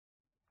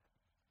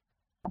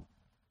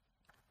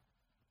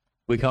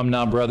We come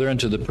now, brethren,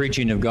 to the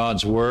preaching of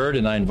God's Word,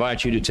 and I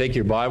invite you to take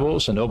your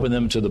Bibles and open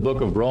them to the book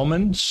of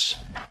Romans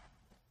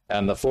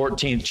and the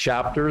 14th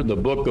chapter, the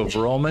book of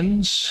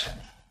Romans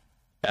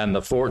and the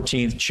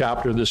 14th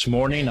chapter this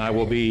morning. I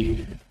will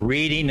be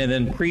reading and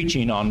then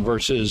preaching on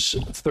verses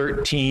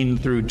 13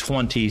 through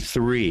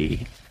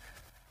 23.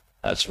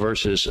 That's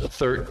verses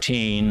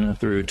 13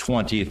 through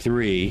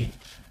 23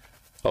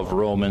 of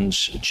Romans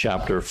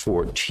chapter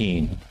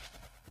 14.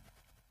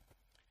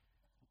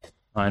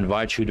 I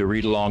invite you to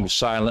read along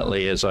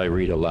silently as I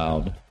read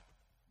aloud.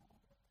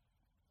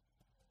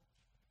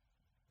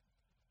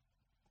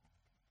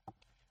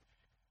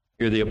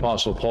 Here the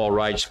Apostle Paul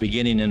writes,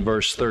 beginning in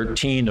verse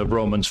 13 of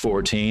Romans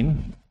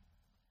 14,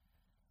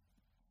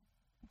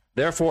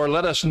 "Therefore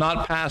let us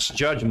not pass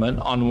judgment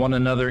on one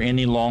another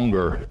any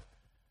longer,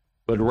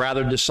 but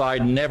rather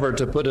decide never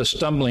to put a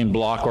stumbling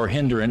block or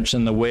hindrance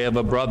in the way of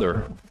a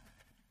brother.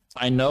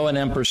 I know and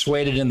am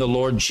persuaded in the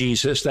Lord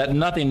Jesus that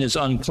nothing is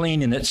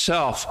unclean in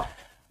itself,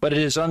 but it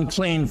is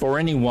unclean for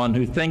anyone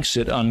who thinks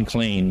it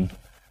unclean.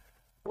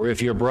 For if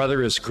your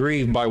brother is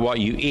grieved by what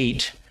you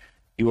eat,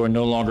 you are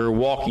no longer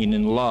walking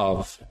in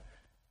love.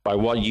 By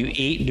what you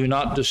eat, do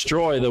not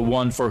destroy the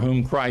one for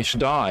whom Christ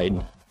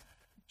died.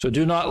 So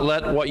do not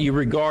let what you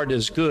regard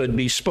as good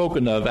be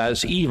spoken of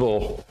as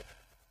evil.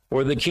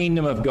 For the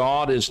kingdom of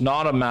God is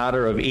not a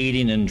matter of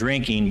eating and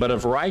drinking, but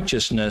of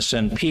righteousness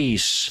and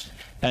peace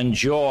and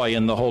joy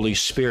in the Holy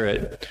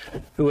Spirit.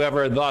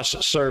 Whoever thus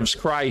serves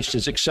Christ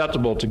is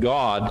acceptable to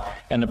God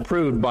and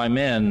approved by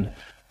men.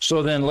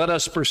 So then let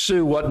us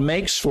pursue what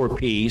makes for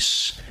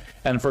peace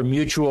and for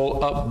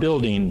mutual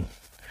upbuilding.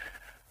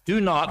 Do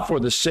not,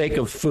 for the sake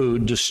of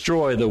food,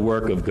 destroy the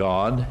work of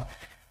God.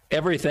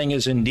 Everything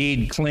is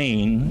indeed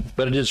clean,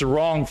 but it is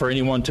wrong for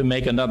anyone to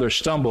make another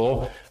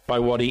stumble by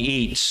what he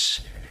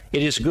eats.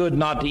 It is good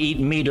not to eat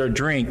meat or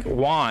drink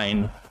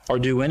wine, or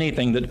do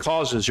anything that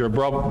causes your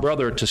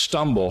brother to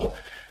stumble.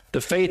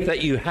 The faith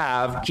that you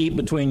have, keep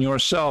between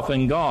yourself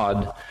and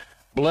God.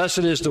 Blessed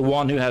is the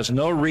one who has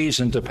no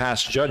reason to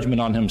pass judgment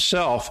on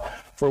himself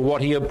for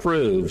what he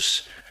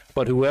approves.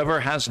 But whoever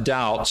has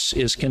doubts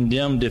is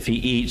condemned if he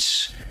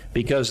eats,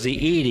 because the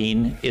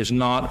eating is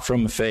not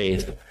from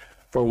faith.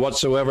 For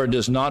whatsoever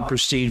does not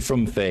proceed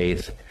from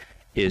faith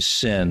is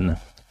sin."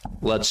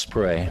 Let's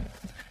pray.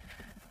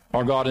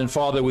 Our God and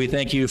Father, we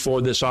thank you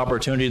for this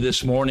opportunity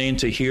this morning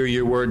to hear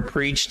your word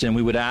preached, and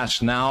we would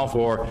ask now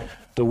for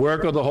the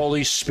work of the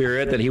Holy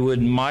Spirit, that he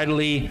would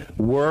mightily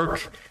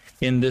work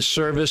in this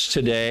service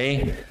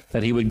today,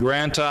 that he would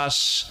grant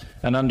us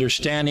an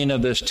understanding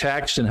of this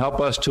text and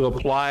help us to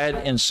apply it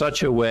in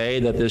such a way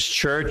that this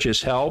church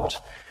is helped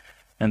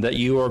and that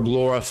you are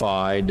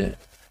glorified.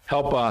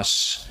 Help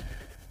us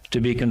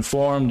to be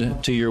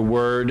conformed to your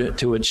word,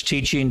 to its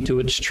teaching, to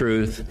its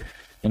truth.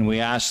 And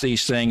we ask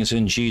these things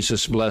in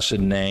Jesus' blessed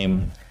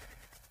name.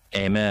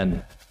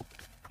 Amen.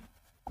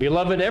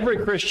 Beloved, every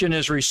Christian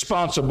is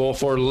responsible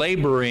for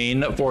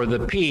laboring for the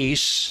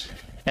peace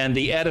and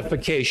the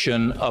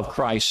edification of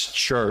Christ's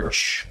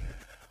church.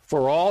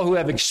 For all who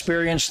have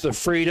experienced the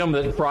freedom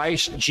that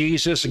Christ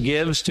Jesus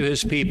gives to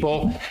his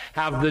people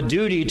have the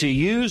duty to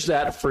use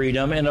that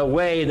freedom in a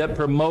way that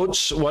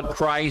promotes what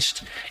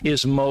Christ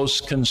is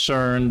most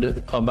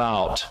concerned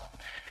about.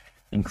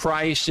 And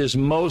Christ is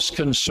most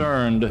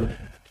concerned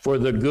for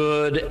the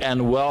good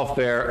and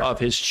welfare of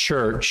his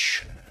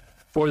church.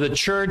 For the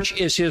church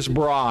is his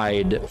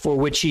bride, for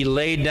which he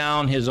laid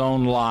down his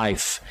own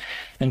life.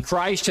 And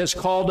Christ has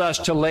called us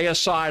to lay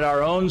aside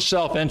our own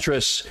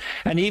self-interests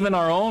and even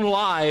our own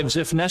lives,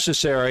 if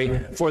necessary,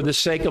 for the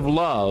sake of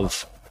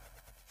love.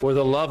 For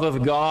the love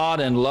of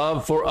God and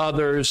love for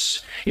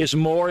others is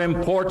more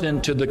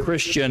important to the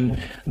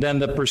Christian than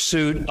the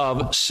pursuit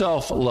of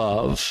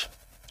self-love.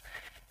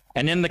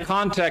 And in the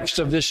context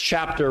of this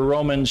chapter,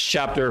 Romans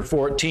chapter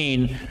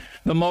 14,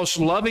 the most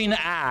loving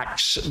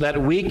acts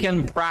that we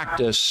can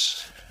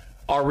practice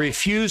are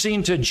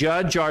refusing to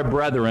judge our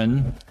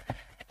brethren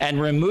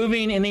and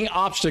removing any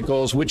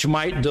obstacles which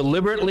might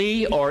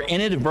deliberately or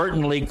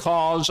inadvertently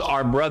cause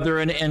our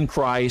brethren in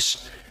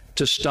Christ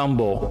to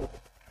stumble.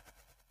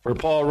 For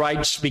Paul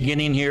writes,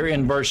 beginning here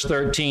in verse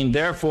 13,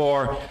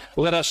 "Therefore,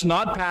 let us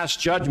not pass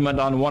judgment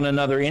on one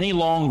another any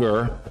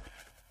longer,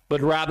 but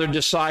rather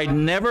decide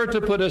never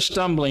to put a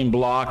stumbling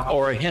block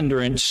or a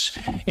hindrance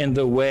in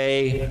the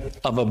way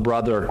of a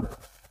brother."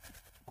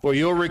 For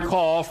you'll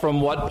recall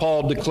from what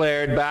Paul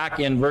declared back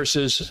in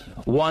verses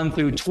 1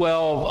 through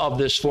 12 of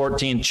this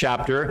 14th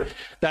chapter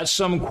that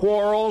some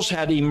quarrels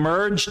had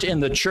emerged in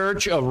the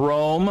church of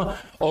Rome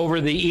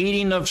over the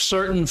eating of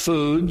certain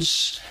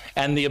foods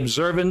and the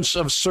observance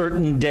of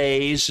certain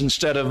days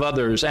instead of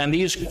others. And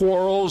these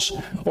quarrels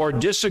or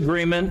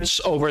disagreements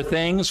over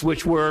things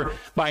which were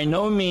by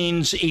no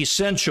means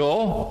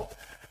essential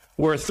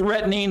were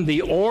threatening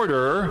the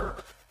order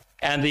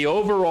and the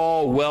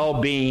overall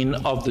well-being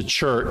of the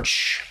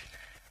church.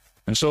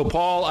 And so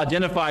Paul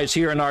identifies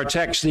here in our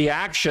text the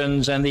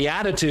actions and the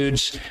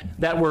attitudes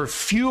that were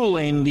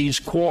fueling these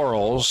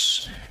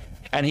quarrels,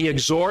 and he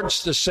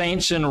exhorts the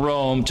saints in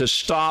Rome to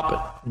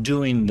stop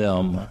doing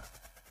them.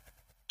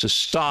 to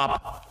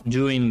stop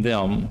doing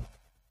them.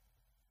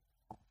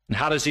 And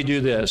how does he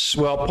do this?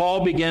 Well,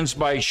 Paul begins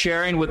by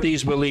sharing with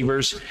these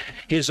believers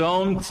his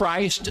own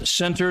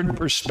Christ-centered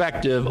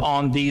perspective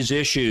on these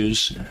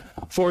issues.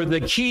 For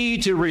the key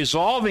to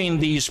resolving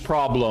these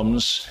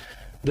problems,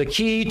 the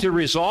key to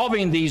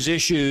resolving these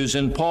issues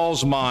in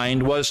Paul's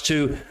mind was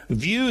to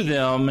view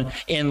them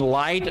in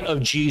light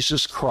of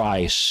Jesus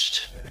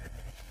Christ,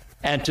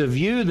 and to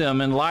view them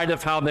in light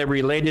of how they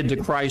related to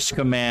Christ's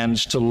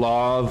commands to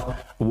love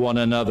one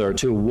another,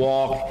 to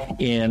walk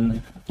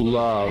in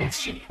love.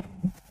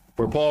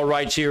 Where Paul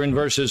writes here in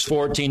verses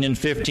 14 and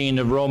 15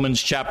 of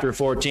Romans chapter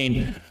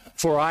 14,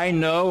 "For I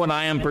know and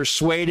I am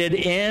persuaded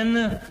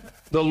in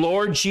the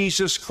Lord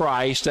Jesus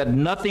Christ that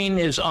nothing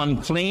is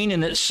unclean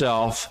in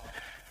itself,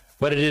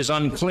 but it is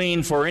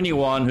unclean for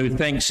anyone who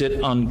thinks it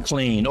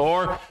unclean."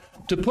 Or,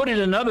 to put it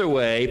another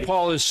way,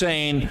 Paul is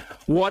saying,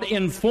 what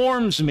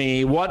informs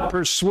me, what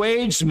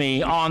persuades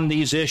me on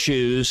these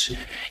issues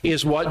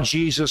is what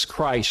Jesus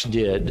Christ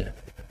did.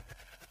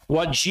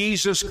 What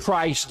Jesus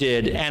Christ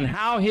did and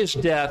how his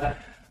death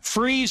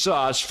frees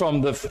us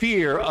from the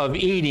fear of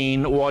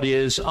eating what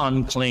is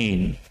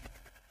unclean.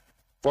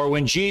 For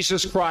when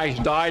Jesus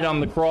Christ died on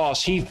the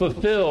cross, he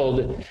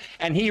fulfilled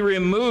and he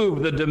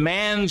removed the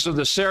demands of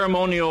the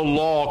ceremonial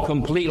law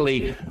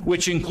completely,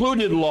 which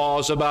included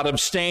laws about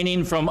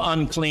abstaining from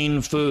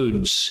unclean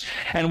foods.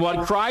 And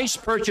what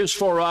Christ purchased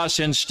for us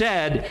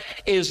instead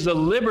is the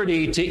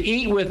liberty to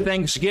eat with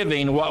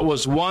thanksgiving what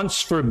was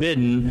once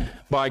forbidden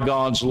by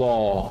God's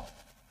law.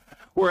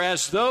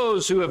 Whereas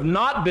those who have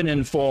not been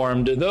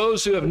informed,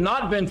 those who have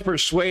not been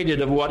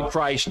persuaded of what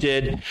Christ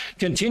did,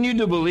 continue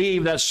to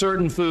believe that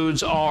certain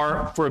foods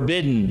are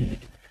forbidden.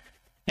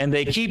 And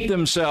they keep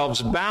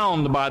themselves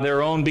bound by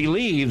their own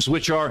beliefs,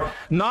 which are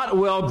not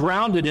well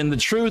grounded in the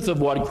truth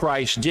of what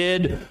Christ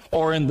did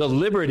or in the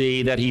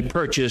liberty that he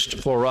purchased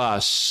for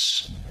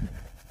us.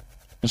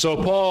 And so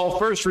Paul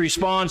first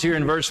responds here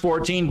in verse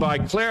 14 by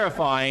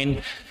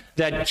clarifying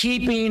that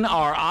keeping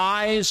our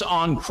eyes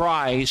on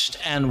Christ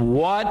and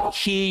what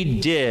he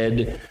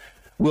did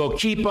will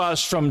keep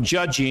us from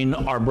judging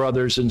our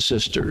brothers and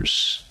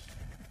sisters.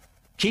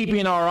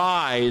 Keeping our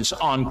eyes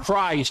on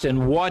Christ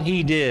and what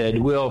he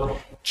did will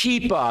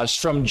keep us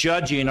from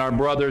judging our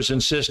brothers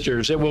and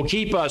sisters. It will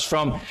keep us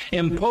from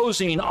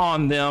imposing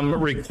on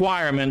them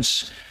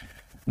requirements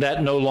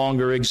that no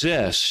longer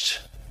exist.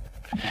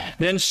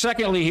 Then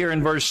secondly, here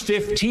in verse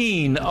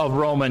 15 of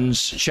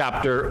Romans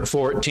chapter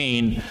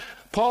 14,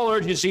 Paul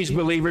urges these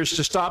believers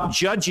to stop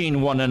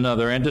judging one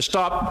another and to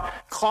stop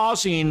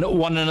causing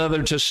one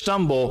another to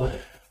stumble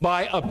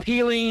by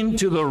appealing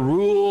to the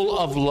rule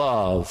of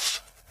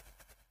love.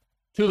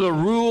 To the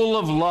rule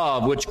of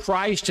love which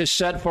Christ has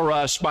set for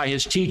us by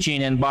his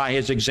teaching and by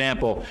his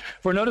example.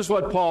 For notice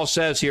what Paul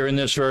says here in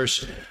this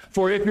verse.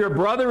 "For if your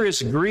brother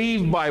is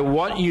grieved by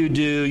what you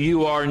do,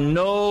 you are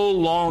no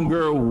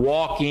longer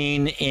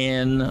walking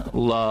in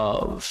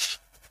love."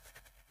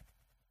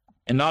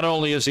 And not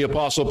only is the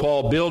Apostle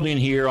Paul building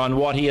here on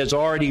what he has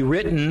already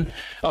written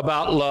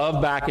about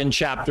love back in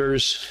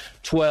chapters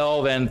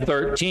 12 and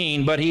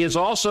 13, but he is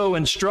also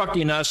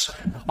instructing us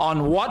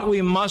on what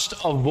we must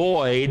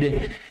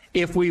avoid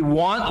if we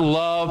want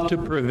love to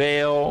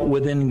prevail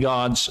within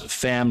God's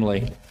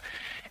family.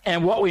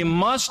 And what we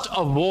must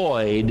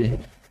avoid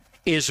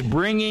is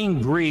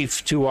bringing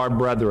grief to our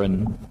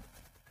brethren.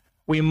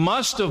 We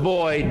must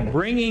avoid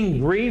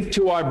bringing grief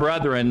to our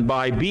brethren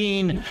by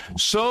being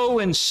so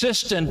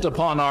insistent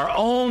upon our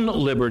own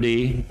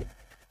liberty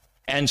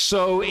and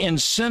so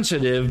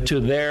insensitive to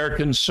their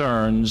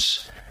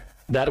concerns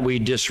that we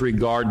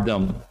disregard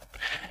them.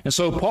 And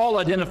so Paul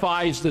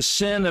identifies the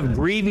sin of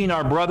grieving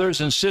our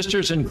brothers and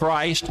sisters in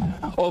Christ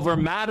over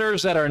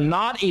matters that are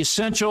not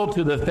essential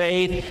to the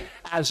faith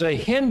as a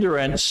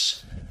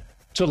hindrance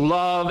to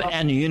love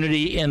and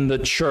unity in the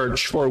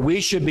church, for we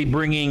should be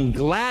bringing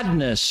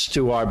gladness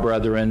to our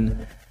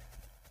brethren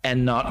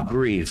and not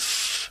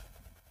grief.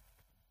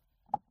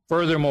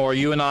 Furthermore,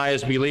 you and I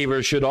as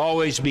believers should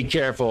always be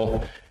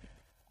careful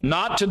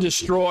not to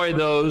destroy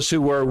those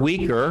who are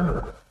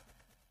weaker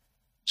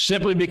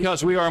simply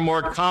because we are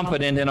more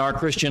confident in our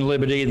Christian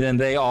liberty than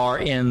they are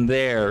in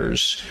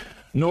theirs.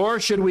 Nor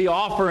should we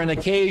offer an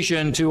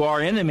occasion to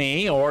our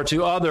enemy or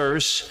to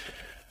others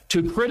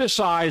to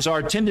criticize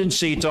our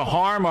tendency to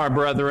harm our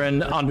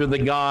brethren under the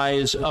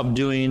guise of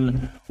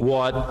doing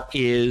what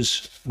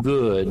is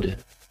good.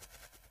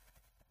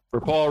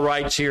 For Paul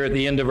writes here at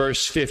the end of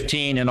verse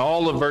 15 and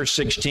all of verse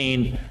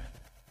 16,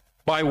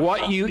 "By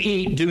what you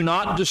eat, do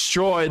not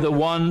destroy the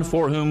one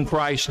for whom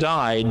Christ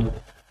died.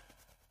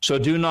 So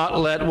do not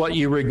let what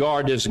you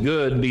regard as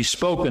good be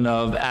spoken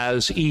of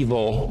as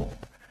evil."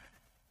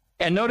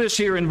 And notice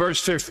here in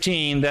verse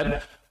 15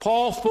 that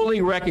Paul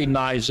fully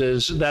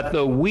recognizes that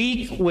the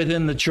weak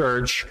within the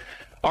church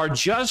are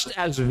just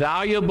as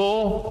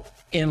valuable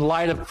in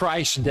light of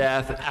Christ's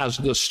death as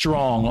the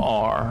strong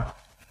are.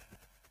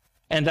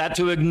 And that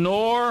to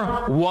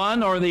ignore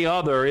one or the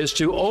other is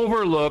to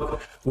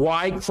overlook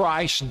why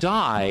Christ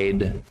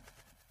died.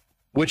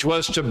 which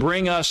was to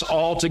bring us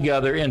all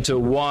together into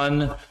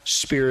one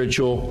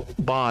spiritual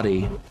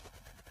body.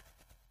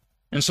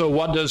 And so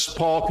what does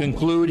Paul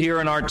conclude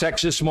here in our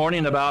text this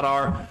morning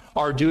about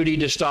our duty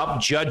to stop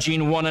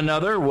judging one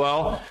another?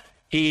 Well,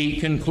 he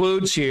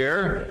concludes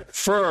here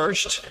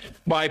first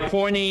by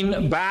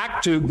pointing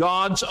back to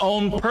God's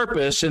own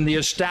purpose in the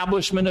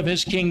establishment of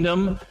his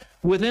kingdom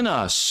within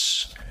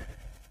us.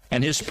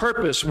 And his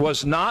purpose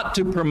was not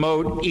to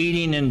promote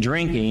eating and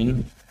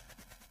drinking,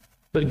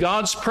 but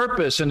God's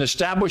purpose in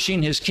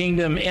establishing his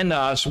kingdom in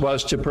us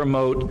was to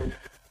promote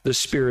the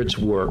Spirit's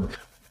work.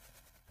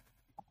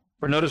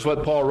 For notice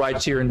what Paul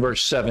writes here in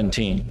verse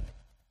 17.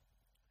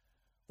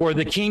 For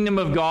the kingdom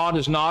of God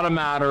is not a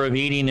matter of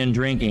eating and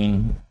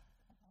drinking,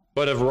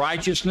 but of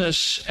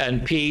righteousness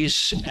and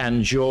peace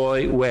and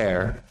joy,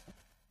 where?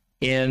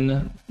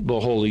 In the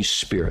Holy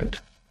Spirit.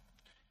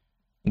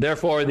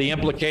 Therefore, the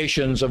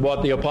implications of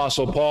what the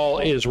Apostle Paul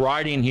is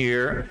writing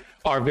here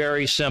are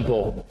very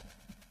simple.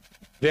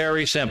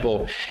 Very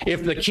simple.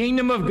 If the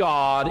kingdom of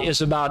God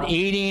is about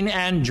eating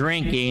and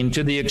drinking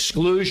to the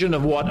exclusion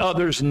of what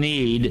others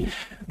need,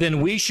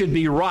 then we should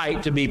be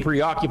right to be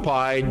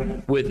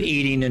preoccupied with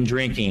eating and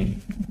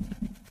drinking.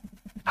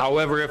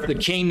 However, if the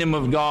kingdom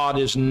of God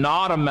is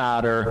not a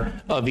matter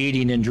of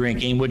eating and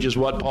drinking, which is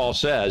what Paul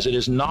says, it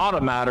is not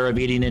a matter of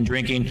eating and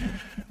drinking,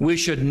 we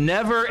should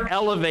never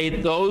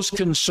elevate those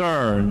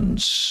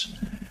concerns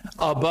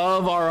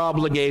above our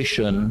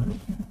obligation,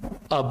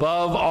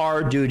 above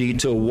our duty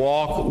to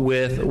walk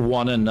with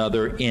one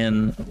another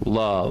in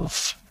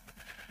love.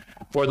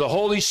 For the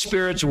Holy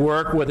Spirit's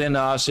work within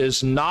us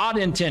is not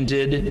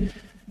intended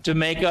to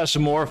make us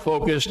more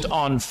focused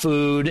on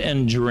food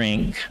and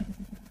drink.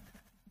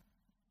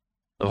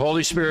 The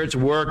Holy Spirit's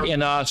work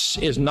in us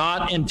is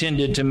not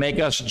intended to make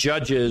us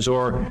judges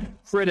or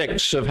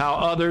critics of how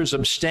others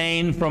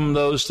abstain from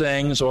those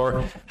things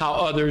or how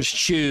others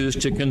choose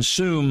to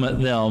consume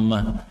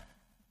them.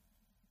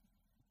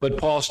 But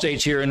Paul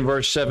states here in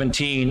verse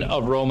 17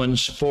 of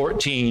Romans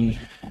 14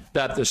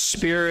 that the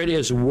Spirit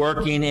is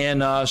working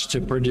in us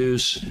to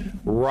produce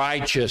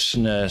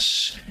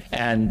righteousness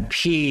and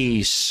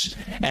peace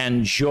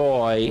and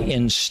joy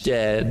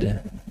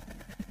instead.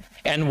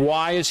 And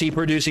why is he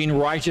producing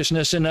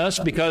righteousness in us?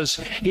 Because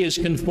he is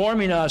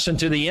conforming us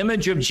into the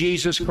image of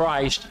Jesus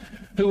Christ,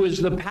 who is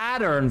the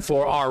pattern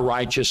for our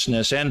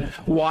righteousness. And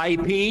why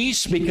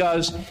peace?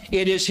 Because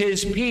it is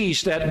his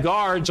peace that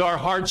guards our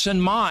hearts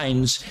and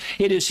minds.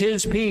 It is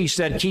his peace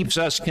that keeps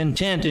us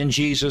content in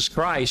Jesus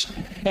Christ.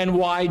 And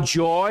why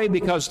joy?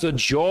 Because the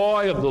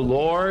joy of the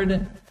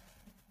Lord,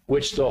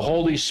 which the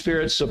Holy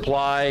Spirit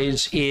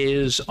supplies,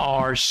 is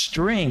our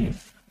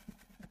strength.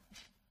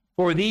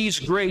 For these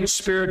great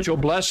spiritual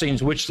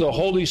blessings, which the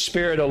Holy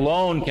Spirit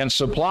alone can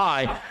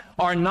supply,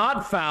 are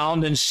not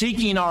found in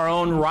seeking our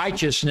own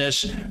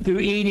righteousness through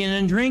eating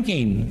and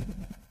drinking,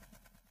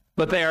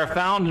 but they are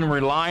found in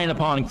relying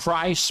upon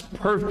Christ's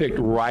perfect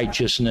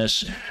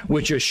righteousness,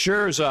 which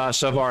assures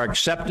us of our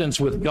acceptance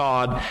with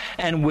God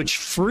and which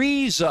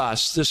frees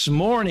us this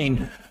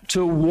morning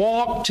to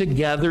walk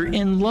together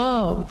in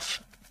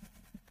love.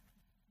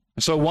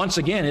 So once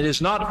again, it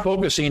is not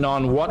focusing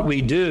on what we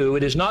do.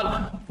 It is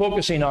not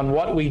focusing on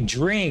what we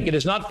drink. It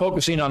is not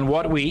focusing on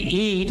what we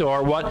eat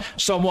or what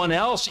someone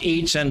else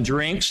eats and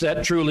drinks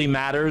that truly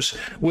matters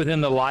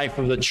within the life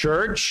of the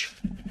church.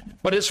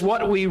 But it's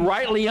what we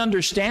rightly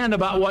understand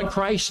about what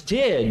Christ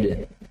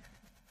did.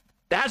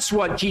 That's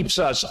what keeps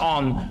us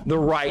on the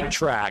right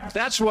track.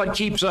 That's what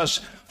keeps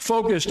us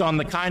focused on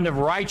the kind of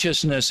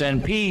righteousness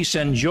and peace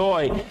and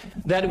joy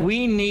that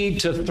we need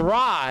to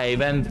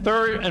thrive and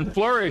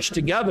flourish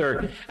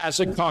together as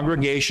a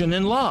congregation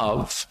in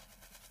love.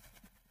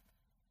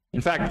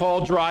 In fact,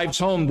 Paul drives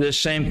home this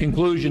same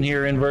conclusion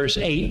here in verse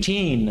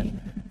 18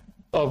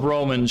 of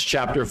Romans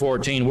chapter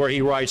 14, where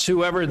he writes,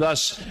 "Whoever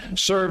thus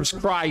serves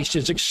Christ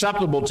is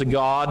acceptable to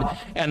God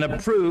and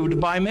approved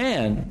by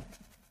man."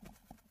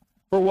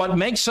 For what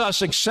makes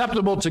us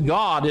acceptable to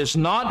God is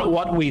not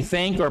what we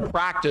think or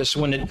practice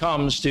when it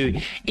comes to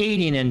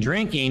eating and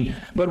drinking,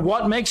 but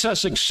what makes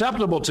us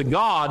acceptable to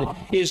God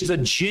is the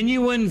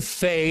genuine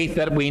faith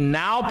that we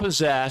now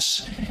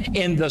possess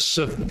in the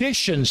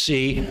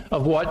sufficiency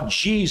of what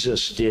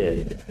Jesus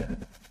did.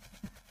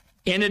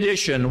 In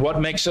addition, what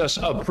makes us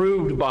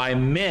approved by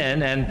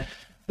men, and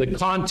the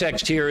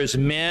context here is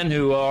men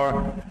who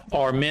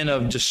are men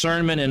of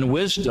discernment and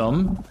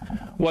wisdom.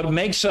 What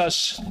makes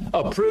us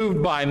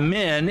approved by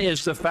men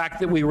is the fact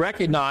that we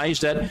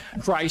recognize that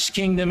Christ's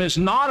kingdom is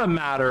not a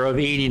matter of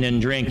eating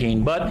and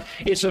drinking, but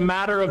it's a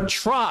matter of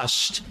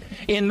trust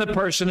in the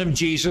person of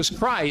Jesus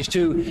Christ,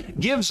 who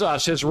gives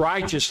us his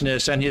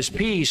righteousness and his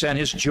peace and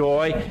his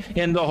joy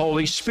in the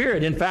Holy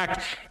Spirit. In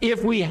fact,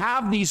 if we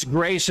have these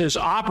graces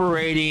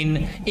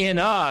operating in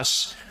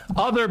us,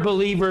 other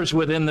believers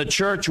within the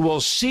church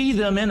will see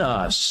them in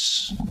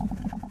us,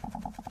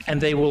 and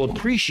they will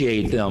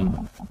appreciate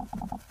them,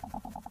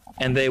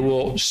 and they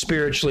will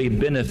spiritually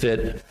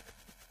benefit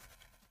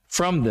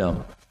from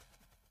them.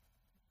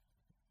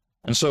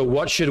 And so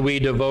what should we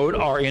devote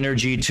our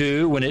energy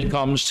to when it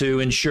comes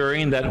to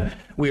ensuring that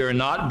we are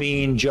not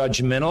being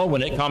judgmental,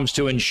 when it comes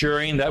to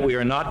ensuring that we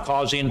are not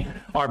causing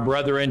our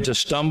brethren to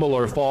stumble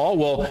or fall?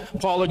 Well,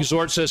 Paul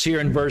exhorts us here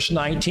in verse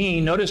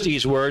 19. Notice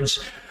these words.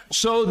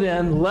 So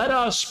then, let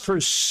us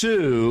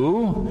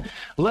pursue,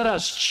 let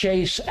us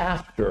chase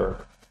after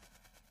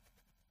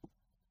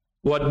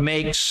what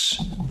makes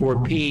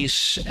for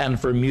peace and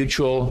for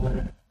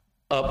mutual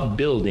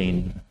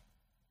upbuilding,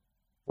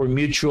 for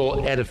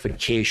mutual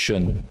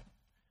edification.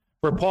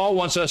 For Paul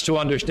wants us to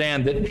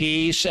understand that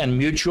peace and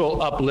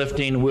mutual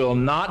uplifting will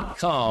not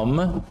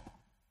come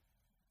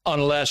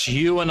unless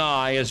you and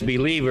I, as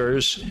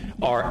believers,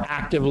 are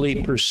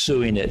actively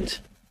pursuing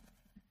it.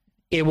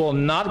 It will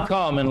not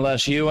come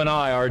unless you and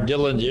I are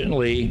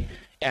diligently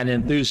and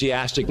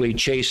enthusiastically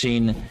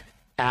chasing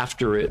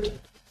after it.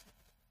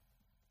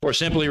 Or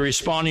simply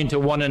responding to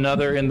one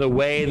another in the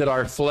way that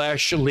our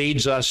flesh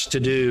leads us to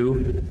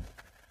do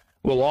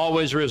will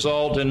always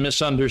result in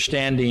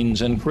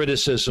misunderstandings and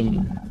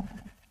criticism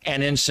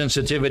and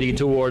insensitivity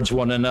towards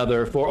one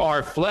another. For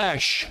our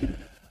flesh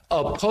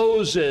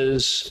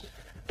opposes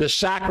the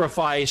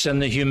sacrifice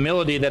and the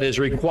humility that is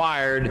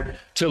required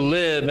to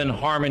live in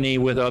harmony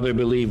with other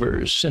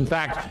believers. In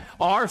fact,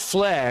 our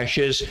flesh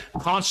is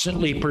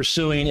constantly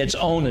pursuing its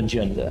own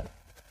agenda.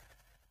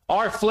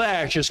 Our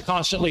flesh is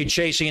constantly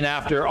chasing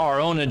after our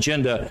own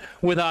agenda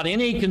without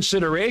any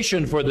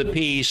consideration for the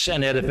peace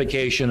and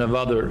edification of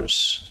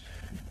others.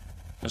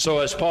 And so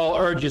as Paul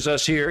urges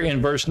us here in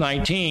verse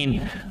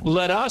 19,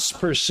 let us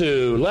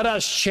pursue, let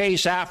us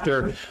chase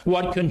after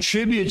what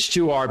contributes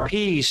to our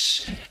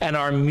peace and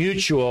our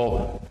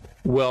mutual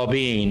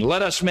well-being.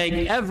 Let us make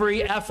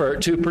every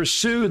effort to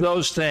pursue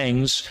those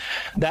things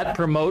that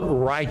promote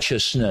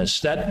righteousness,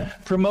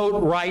 that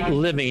promote right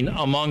living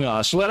among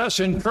us. Let us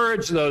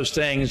encourage those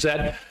things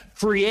that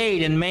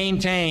create and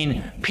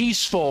maintain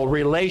peaceful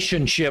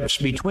relationships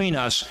between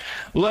us.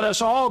 Let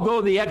us all go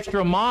the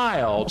extra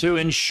mile to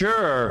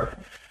ensure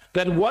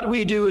that what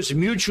we do is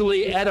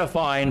mutually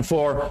edifying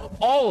for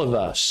all of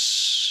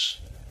us.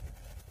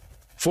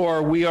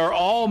 For we are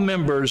all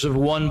members of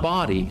one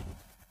body.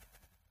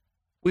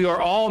 We are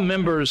all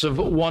members of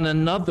one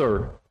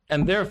another.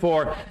 And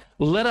therefore,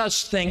 let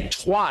us think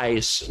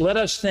twice. Let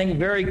us think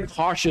very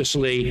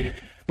cautiously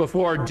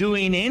before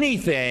doing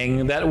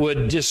anything that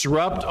would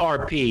disrupt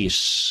our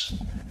peace.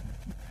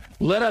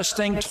 Let us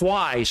think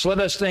twice. Let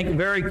us think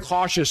very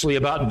cautiously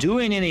about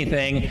doing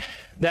anything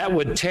that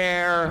would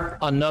tear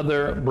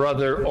another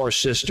brother or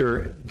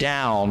sister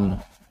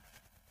down.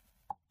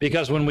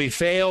 Because when we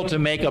fail to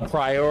make a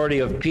priority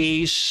of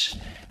peace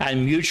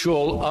and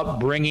mutual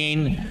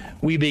upbringing,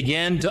 we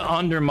begin to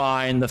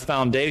undermine the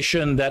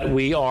foundation that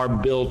we are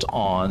built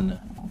on.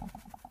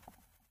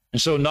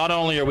 And so not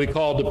only are we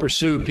called to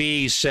pursue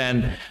peace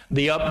and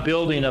the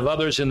upbuilding of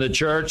others in the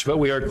church, but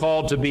we are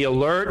called to be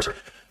alert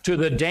to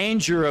the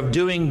danger of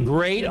doing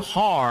great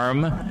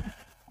harm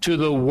to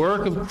the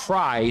work of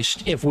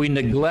Christ if we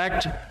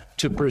neglect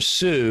to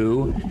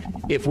pursue,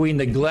 if we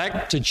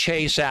neglect to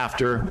chase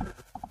after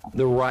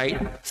the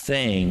right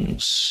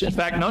things. In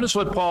fact, notice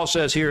what Paul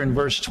says here in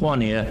verse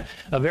 20, a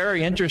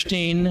very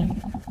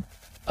interesting,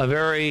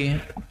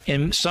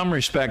 in some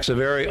respects, a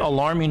very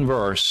alarming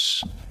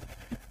verse.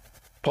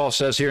 Paul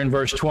says here in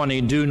verse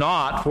 20, do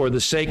not, for the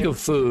sake of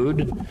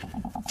food,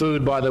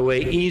 by the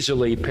way,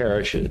 easily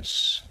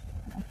perishes.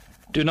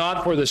 Do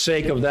not, for the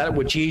sake of that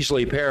which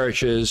easily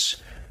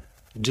perishes,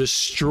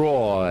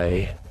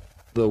 destroy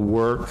the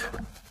work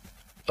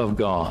of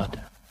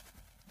God.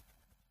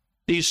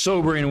 These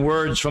sobering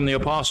words from the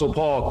Apostle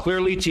Paul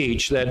clearly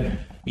teach that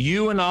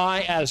you and I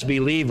as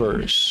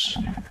believers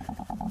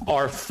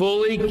are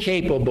fully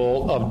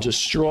capable of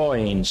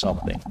destroying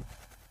something.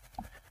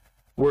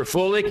 We're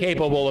fully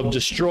capable of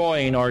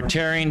destroying or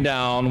tearing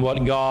down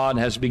what God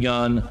has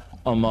begun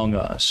among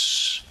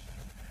us.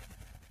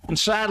 And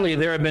sadly,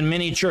 there have been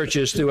many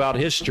churches throughout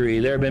history,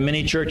 there have been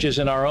many churches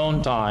in our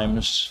own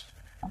times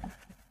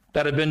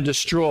that have been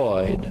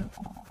destroyed,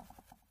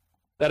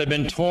 that have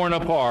been torn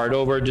apart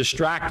over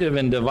distractive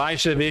and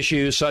divisive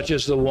issues such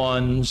as the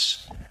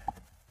ones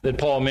that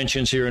Paul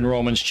mentions here in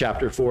Romans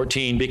chapter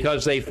 14,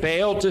 because they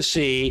fail to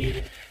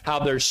see how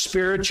their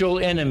spiritual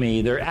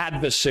enemy, their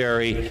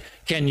adversary,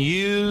 can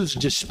use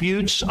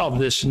disputes of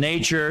this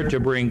nature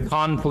to bring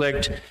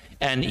conflict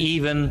and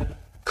even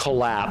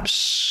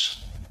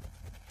collapse.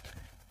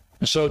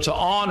 And so to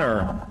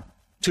honor,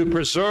 to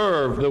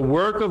preserve the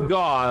work of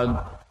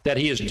God that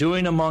he is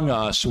doing among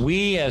us,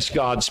 we as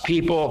God's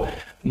people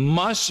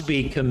must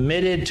be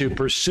committed to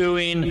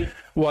pursuing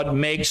what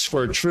makes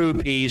for true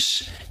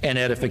peace and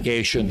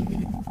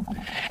edification.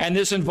 And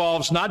this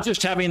involves not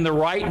just having the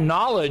right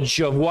knowledge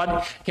of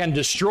what can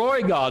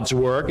destroy God's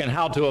work and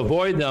how to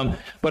avoid them,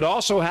 but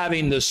also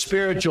having the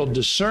spiritual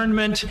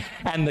discernment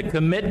and the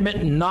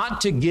commitment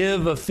not to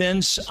give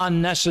offense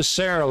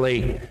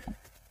unnecessarily,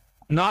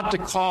 not to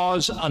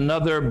cause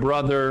another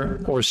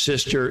brother or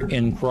sister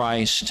in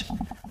Christ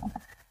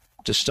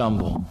to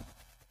stumble.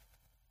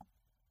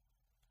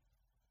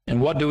 And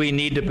what do we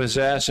need to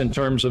possess in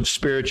terms of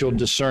spiritual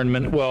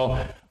discernment?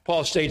 Well,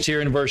 Paul states here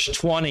in verse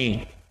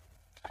 20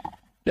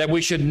 that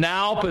we should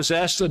now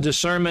possess the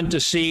discernment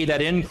to see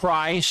that in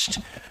Christ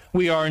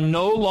we are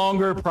no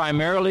longer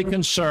primarily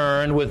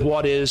concerned with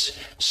what is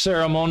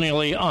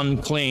ceremonially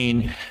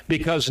unclean,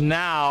 because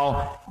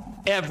now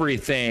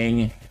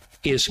everything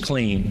is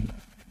clean.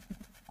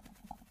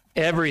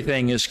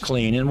 Everything is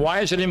clean. And why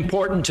is it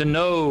important to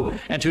know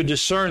and to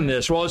discern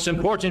this? Well, it's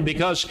important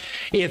because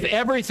if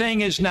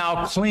everything is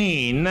now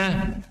clean,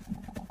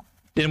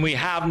 then we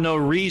have no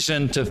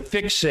reason to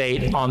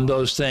fixate on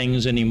those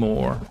things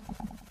anymore.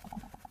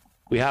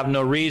 We have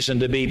no reason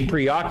to be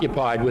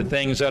preoccupied with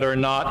things that are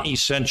not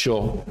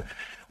essential.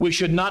 We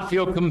should not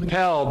feel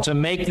compelled to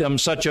make them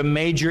such a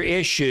major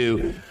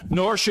issue,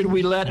 nor should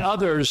we let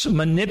others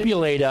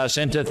manipulate us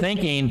into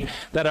thinking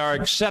that our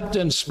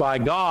acceptance by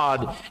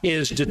God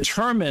is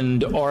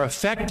determined or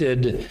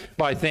affected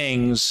by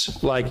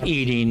things like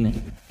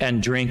eating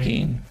and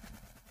drinking.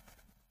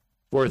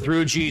 For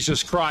through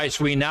Jesus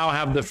Christ, we now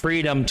have the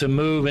freedom to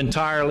move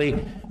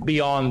entirely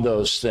beyond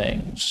those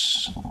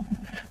things.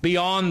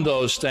 Beyond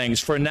those things.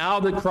 For now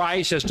that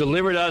Christ has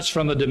delivered us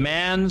from the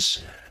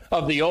demands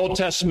of the Old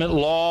Testament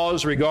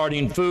laws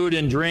regarding food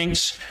and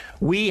drinks,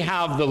 we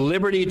have the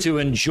liberty to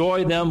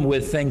enjoy them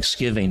with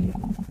thanksgiving.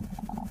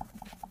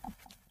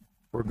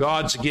 For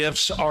God's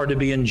gifts are to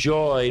be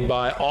enjoyed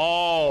by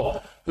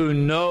all who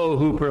know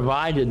who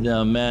provided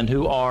them and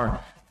who are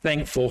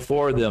thankful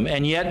for them.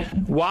 And yet,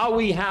 while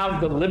we have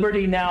the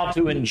liberty now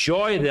to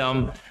enjoy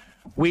them,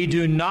 we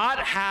do not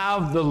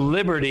have the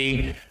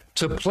liberty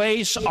to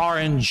place our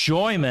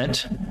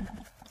enjoyment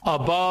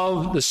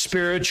above the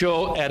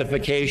spiritual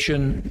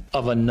edification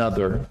of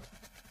another.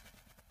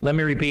 Let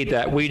me repeat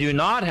that. We do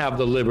not have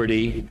the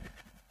liberty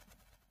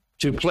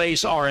to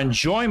place our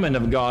enjoyment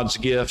of God's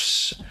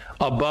gifts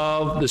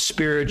above the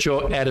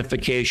spiritual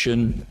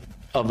edification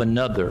of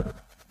another.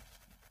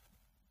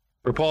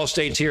 For Paul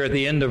states here at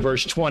the end of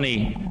verse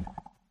 20,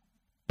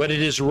 but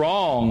it is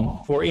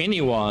wrong for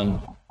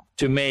anyone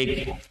to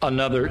make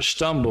another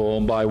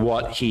stumble by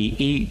what he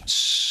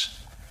eats.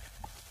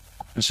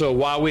 And so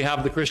while we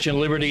have the Christian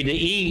liberty to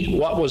eat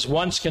what was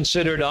once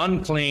considered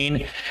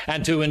unclean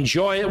and to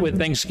enjoy it with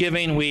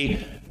thanksgiving,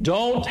 we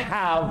don't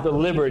have the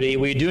liberty,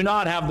 we do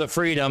not have the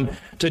freedom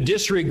to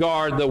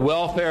disregard the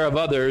welfare of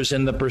others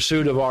in the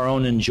pursuit of our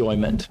own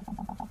enjoyment.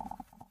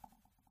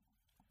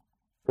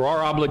 For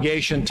our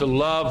obligation to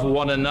love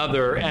one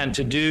another and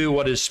to do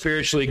what is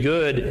spiritually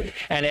good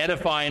and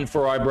edifying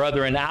for our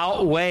brethren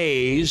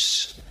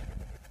outweighs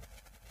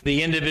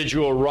the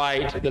individual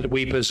right that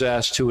we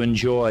possess to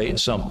enjoy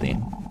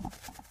something.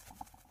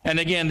 And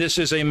again, this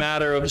is a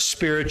matter of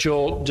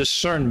spiritual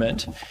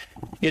discernment.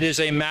 It is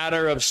a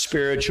matter of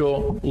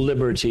spiritual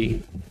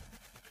liberty.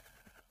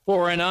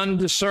 For an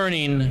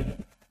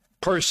undiscerning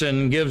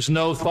person gives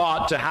no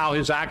thought to how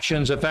his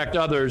actions affect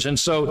others, and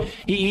so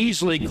he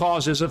easily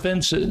causes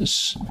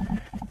offenses.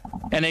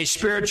 And a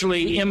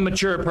spiritually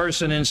immature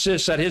person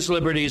insists that his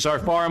liberties are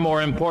far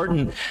more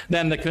important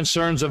than the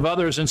concerns of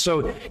others, and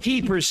so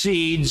he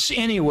proceeds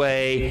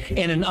anyway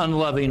in an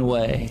unloving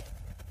way.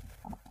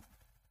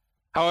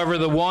 However,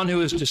 the one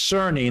who is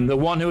discerning, the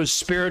one who is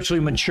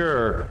spiritually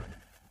mature,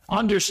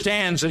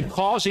 understands that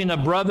causing a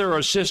brother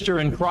or sister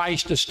in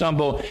Christ to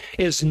stumble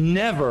is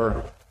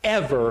never,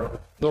 ever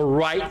the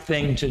right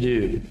thing to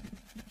do.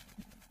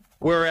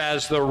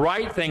 Whereas the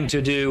right thing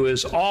to do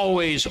is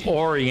always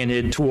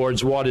oriented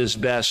towards what is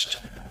best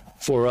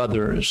for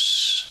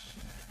others.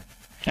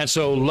 And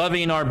so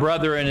loving our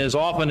brethren is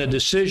often a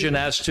decision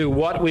as to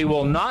what we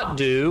will not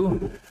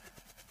do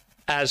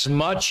as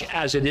much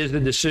as it is a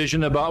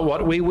decision about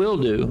what we will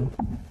do.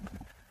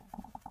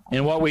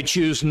 And what we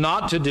choose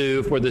not to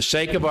do for the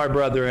sake of our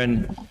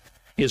brethren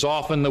is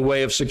often the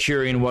way of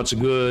securing what's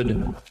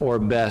good or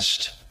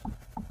best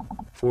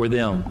for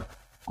them.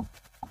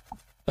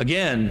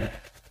 Again,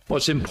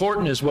 what's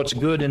important is what's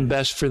good and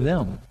best for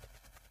them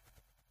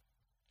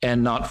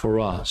and not for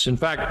us. In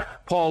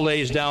fact, Paul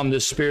lays down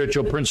this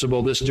spiritual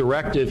principle, this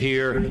directive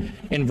here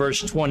in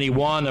verse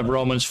 21 of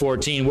Romans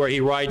 14, where he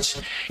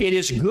writes, "It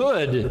is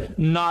good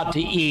not to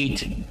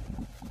eat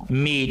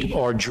meat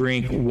or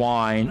drink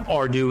wine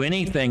or do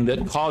anything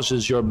that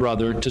causes your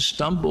brother to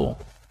stumble."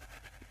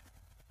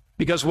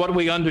 Because what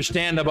we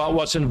understand about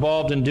what's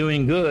involved in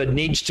doing good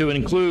needs to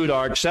include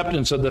our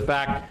acceptance of the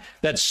fact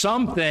that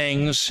some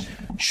things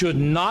should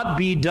not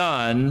be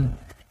done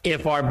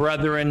if our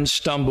brethren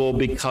stumble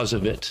because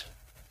of it.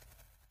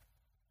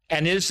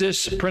 And is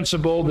this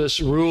principle, this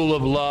rule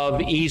of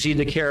love, easy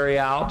to carry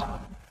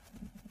out?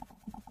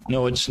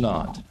 No, it's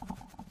not.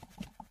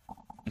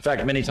 In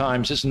fact, many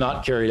times it's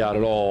not carried out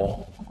at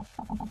all.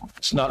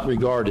 It's not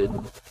regarded.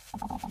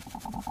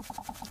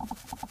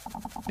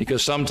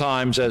 Because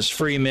sometimes as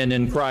free men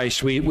in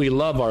Christ, we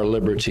love our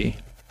liberty,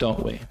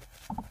 don't we?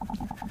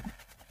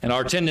 And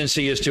our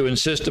tendency is to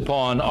insist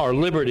upon our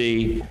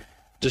liberty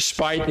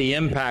despite the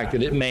impact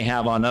that it may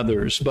have on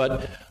others.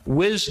 But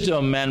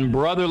wisdom and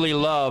brotherly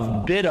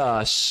love bid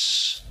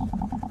us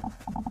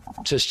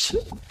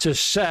to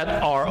set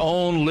our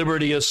own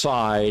liberty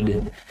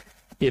aside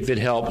if it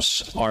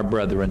helps our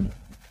brethren.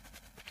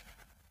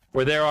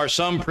 For there are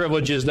some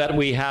privileges that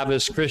we have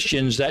as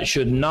Christians that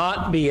should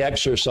not be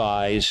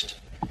exercised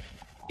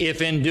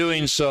if in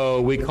doing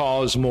so we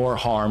cause more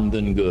harm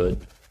than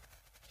good.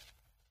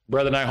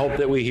 Brethren, I hope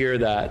that we hear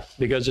that,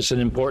 because it's an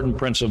important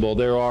principle.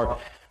 There are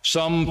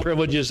some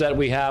privileges that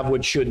we have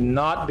which should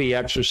not be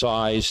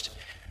exercised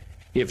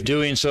if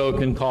doing so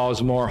can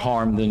cause more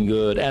harm than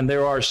good. And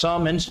there are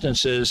some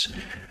instances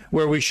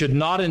where we should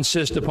not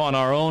insist upon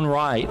our own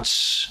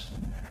rights,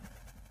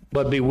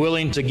 but be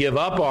willing to give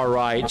up our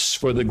rights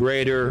for the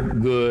greater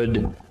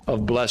good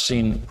of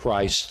blessing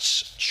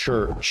Christ's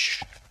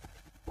church.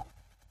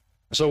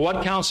 So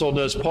what counsel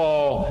does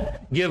Paul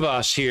give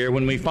us here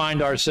when we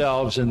find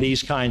ourselves in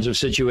these kinds of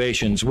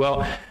situations?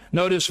 Well,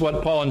 notice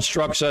what Paul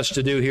instructs us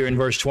to do here in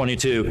verse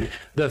 22.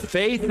 The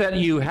faith that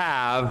you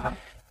have,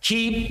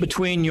 keep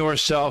between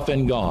yourself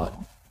and God.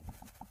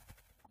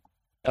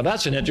 Now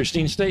that's an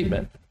interesting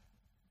statement.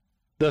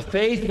 The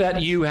faith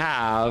that you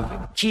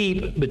have,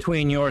 keep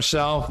between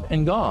yourself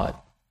and God.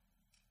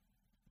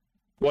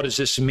 What does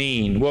this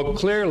mean? Well,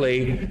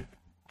 clearly,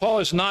 Paul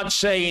is not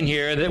saying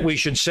here that we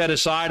should set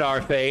aside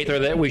our faith or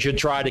that we should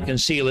try to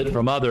conceal it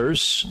from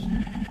others,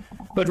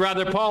 but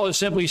rather Paul is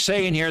simply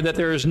saying here that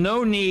there is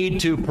no need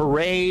to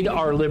parade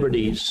our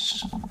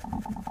liberties.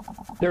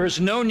 There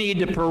is no need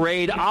to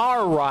parade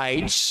our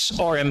rights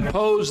or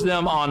impose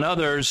them on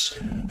others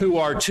who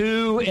are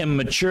too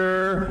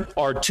immature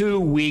or too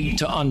weak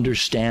to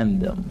understand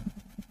them.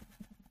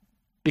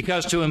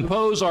 Because to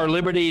impose our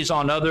liberties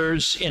on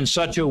others in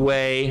such a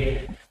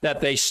way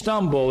that they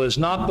stumble is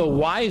not the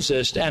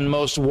wisest and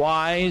most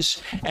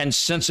wise and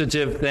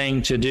sensitive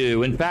thing to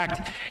do. In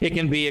fact, it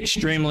can be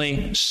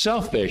extremely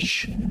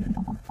selfish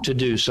to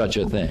do such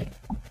a thing.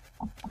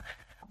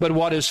 But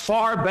what is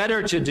far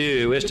better to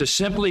do is to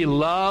simply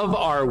love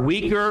our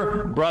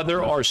weaker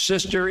brother or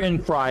sister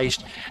in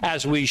Christ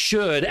as we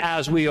should,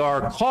 as we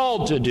are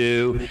called to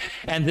do,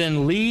 and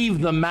then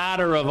leave the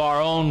matter of our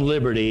own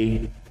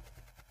liberty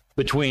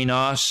between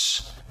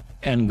us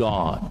and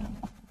God.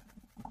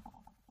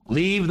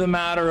 Leave the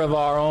matter of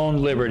our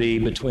own liberty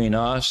between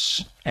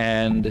us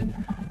and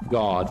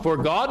God. For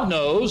God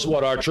knows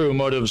what our true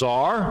motives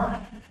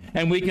are,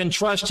 and we can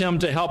trust him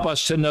to help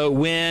us to know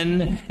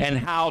when and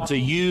how to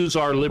use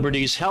our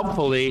liberties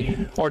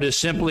helpfully or to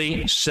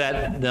simply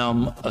set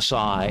them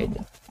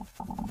aside.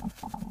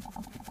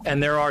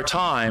 And there are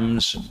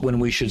times when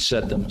we should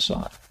set them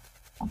aside.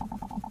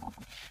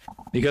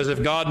 Because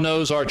if God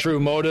knows our true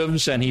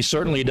motives, and he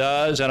certainly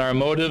does, and our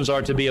motives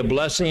are to be a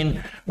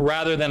blessing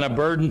rather than a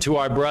burden to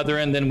our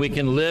brethren, then we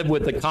can live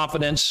with the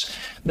confidence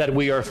that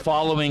we are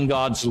following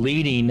God's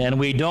leading, and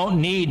we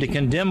don't need to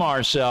condemn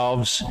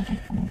ourselves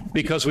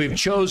because we've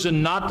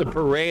chosen not to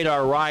parade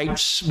our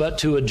rights, but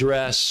to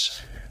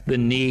address the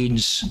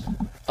needs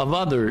of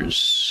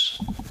others.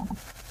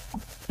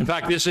 In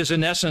fact, this is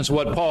in essence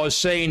what Paul is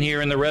saying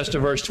here in the rest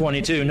of verse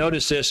 22.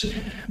 Notice this: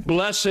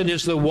 blessed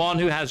is the one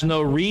who has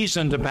no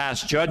reason to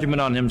pass judgment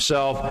on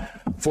himself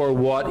for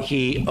what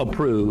he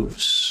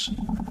approves.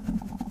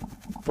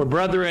 For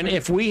brethren,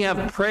 if we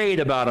have prayed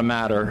about a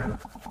matter,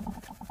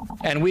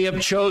 and we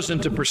have chosen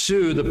to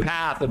pursue the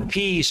path of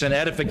peace and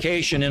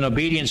edification in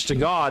obedience to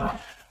God,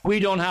 we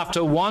don't have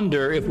to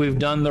wonder if we've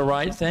done the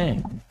right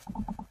thing.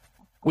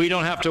 We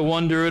don't have to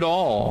wonder at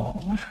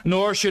all,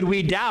 nor should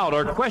we doubt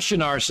or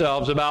question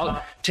ourselves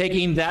about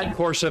taking that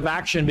course of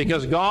action,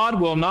 because God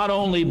will not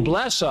only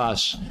bless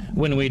us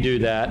when we do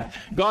that,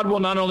 God will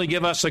not only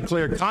give us a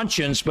clear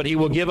conscience, but he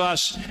will give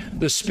us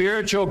the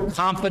spiritual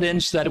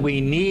confidence that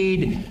we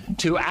need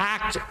to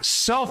act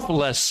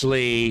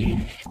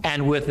selflessly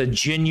and with a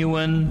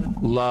genuine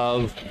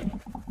love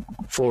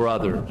for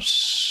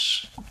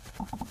others.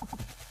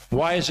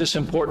 Why is this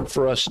important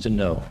for us to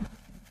know?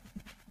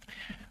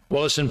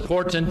 Well, it's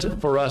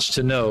important for us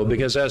to know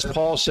because, as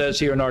Paul says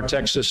here in our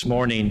text this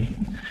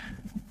morning,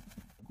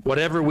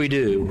 whatever we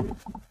do,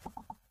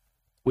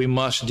 we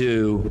must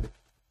do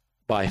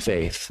by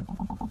faith.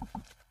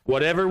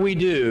 Whatever we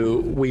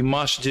do, we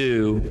must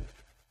do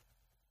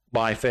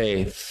by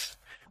faith.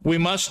 We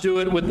must do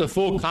it with the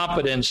full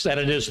confidence that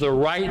it is the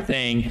right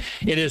thing,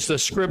 it is the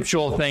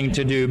scriptural thing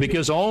to do,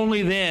 because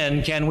only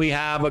then can we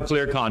have a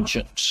clear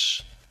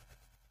conscience.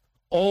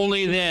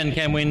 Only then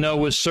can we know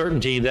with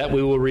certainty that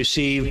we will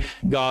receive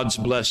God's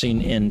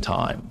blessing in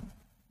time.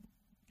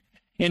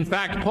 In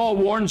fact, Paul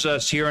warns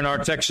us here in our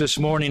text this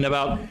morning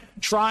about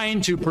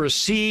trying to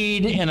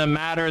proceed in a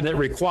matter that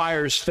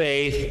requires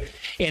faith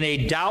in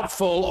a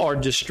doubtful or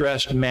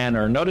distressed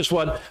manner. Notice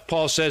what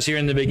Paul says here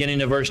in the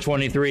beginning of verse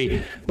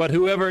 23. But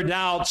whoever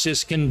doubts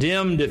is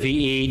condemned if he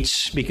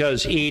eats,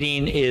 because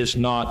eating is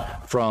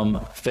not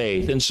from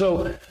faith. And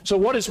so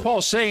what is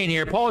Paul saying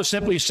here? Paul is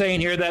simply saying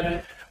here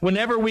that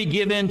whenever we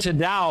give in to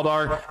doubt,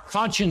 our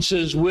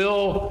consciences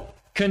will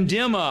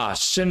condemn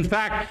us. In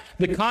fact,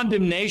 the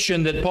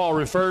condemnation that Paul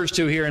refers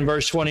to here in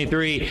verse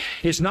 23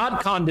 is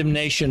not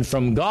condemnation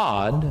from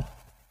God,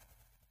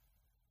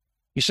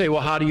 You say,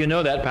 well, how do you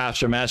know that,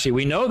 Pastor Massey?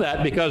 We know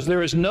that because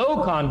there is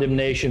no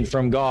condemnation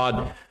from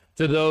God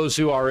to those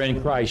who are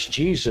in Christ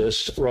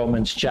Jesus,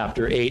 Romans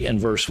chapter 8 and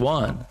verse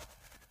 1.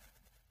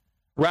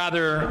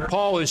 Rather,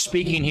 Paul is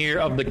speaking here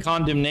of the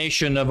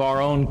condemnation of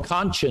our own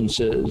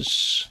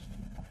consciences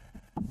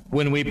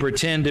when we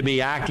pretend to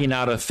be acting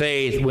out of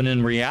faith, when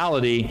in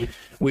reality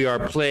we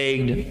are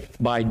plagued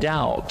by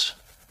doubt.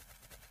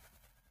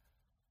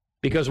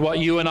 Because what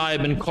you and I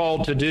have been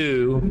called to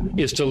do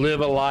is to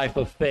live a life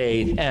of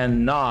faith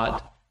and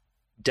not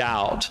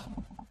doubt.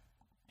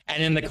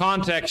 And in the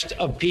context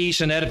of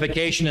peace and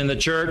edification in the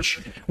church,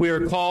 we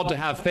are called to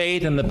have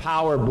faith in the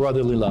power of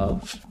brotherly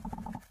love.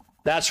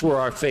 That's where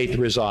our faith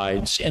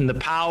resides, in the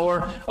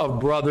power of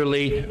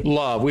brotherly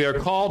love. We are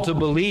called to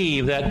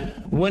believe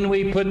that when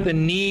we put the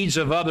needs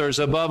of others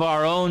above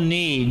our own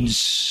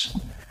needs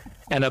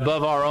and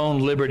above our own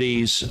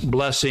liberties,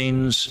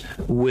 blessings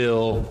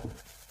will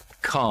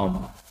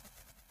come.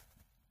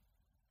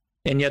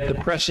 And yet the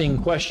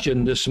pressing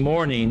question this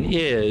morning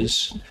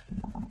is,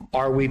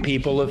 are we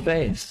people of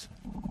faith?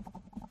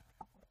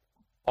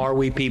 Are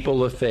we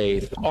people of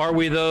faith? Are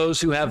we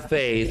those who have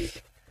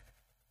faith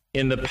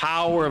in the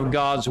power of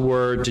God's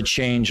word to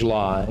change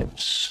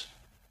lives?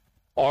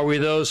 Are we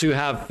those who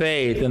have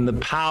faith in the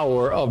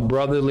power of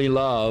brotherly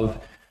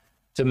love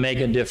to make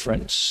a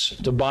difference,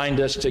 to bind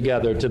us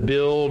together, to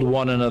build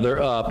one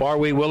another up? Are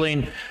we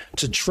willing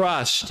to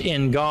trust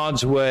in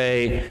God's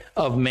way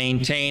of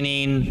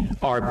maintaining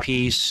our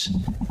peace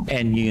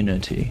and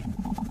unity?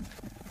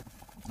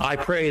 I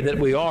pray that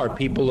we are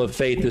people of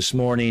faith this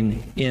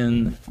morning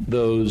in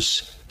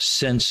those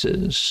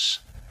senses.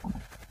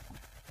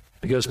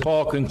 Because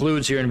Paul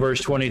concludes here in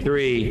verse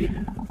 23,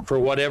 for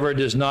whatever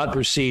does not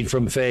proceed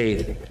from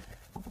faith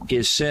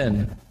is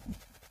sin.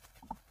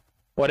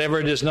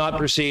 Whatever does not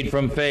proceed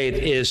from faith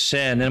is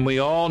sin. And we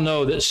all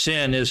know that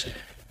sin is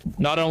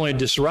not only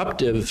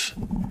disruptive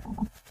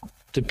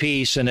to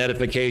peace and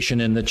edification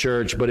in the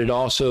church, but it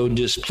also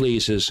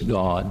displeases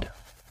God.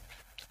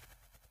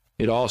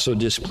 It also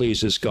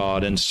displeases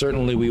God. And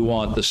certainly we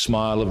want the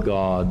smile of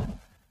God,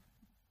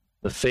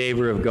 the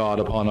favor of God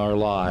upon our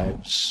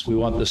lives. We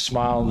want the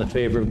smile and the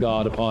favor of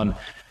God upon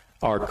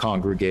our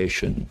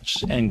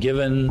congregations. And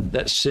given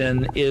that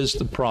sin is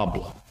the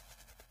problem,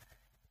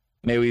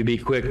 may we be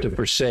quick to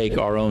forsake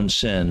our own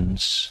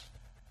sins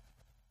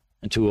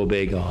and to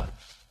obey God.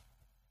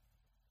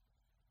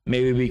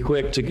 May we be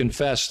quick to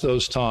confess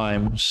those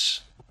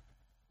times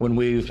when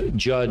we've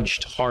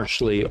judged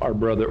harshly our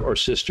brother or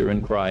sister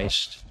in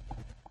Christ,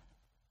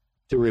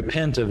 to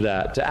repent of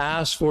that, to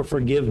ask for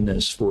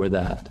forgiveness for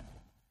that,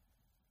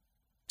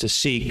 to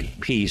seek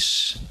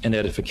peace and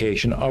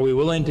edification. Are we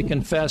willing to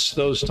confess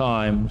those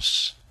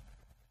times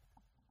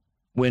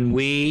when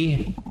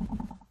we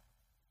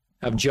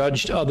have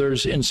judged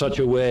others in such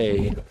a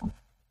way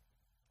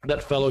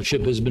that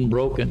fellowship has been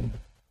broken?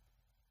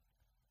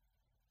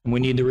 And we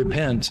need to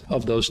repent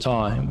of those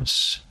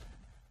times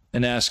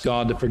and ask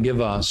God to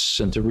forgive us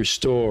and to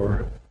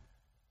restore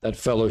that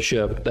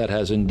fellowship that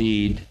has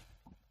indeed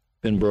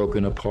been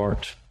broken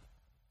apart.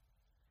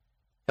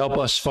 Help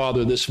us,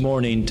 Father, this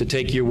morning to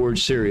take your word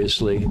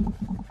seriously.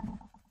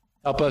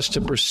 Help us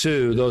to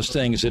pursue those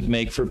things that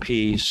make for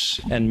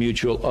peace and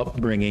mutual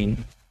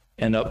upbringing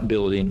and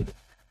upbuilding.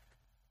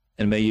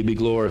 And may you be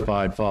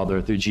glorified,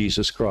 Father, through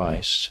Jesus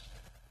Christ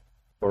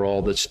for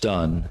all that's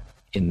done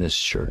in this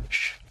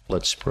church.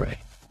 Let's pray.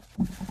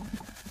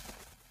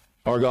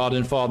 Our God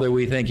and Father,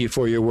 we thank you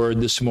for your word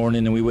this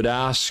morning, and we would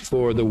ask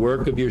for the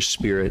work of your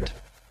Spirit,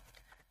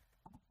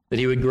 that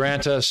he would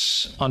grant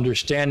us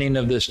understanding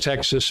of this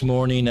text this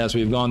morning as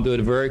we've gone through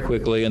it very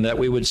quickly, and that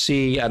we would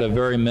see at a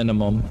very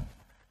minimum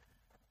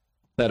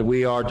that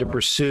we are to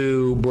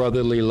pursue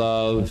brotherly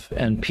love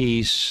and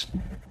peace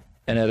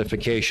and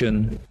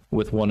edification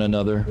with one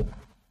another.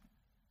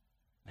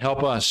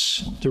 Help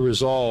us to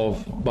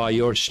resolve by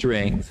your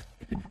strength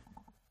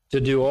to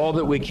do all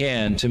that we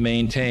can to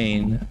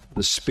maintain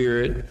the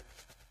Spirit,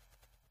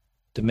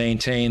 to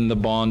maintain the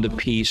bond of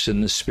peace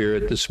in the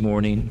Spirit this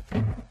morning.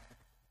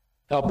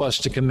 Help us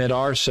to commit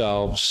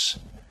ourselves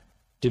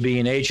to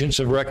being agents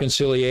of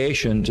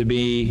reconciliation, to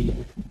be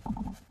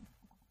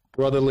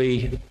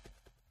brotherly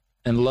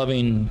and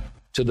loving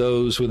to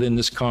those within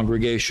this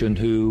congregation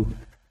who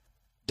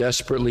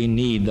desperately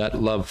need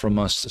that love from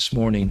us this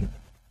morning.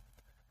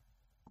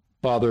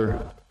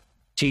 Father,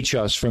 teach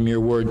us from your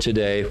word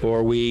today,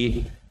 for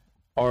we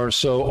are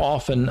so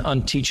often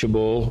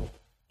unteachable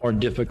or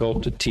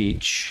difficult to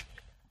teach.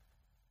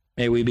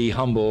 May we be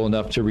humble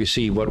enough to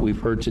receive what we've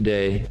heard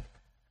today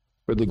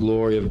for the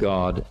glory of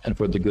God and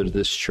for the good of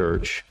this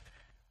church.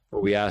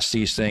 For we ask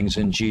these things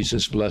in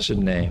Jesus' blessed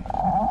name.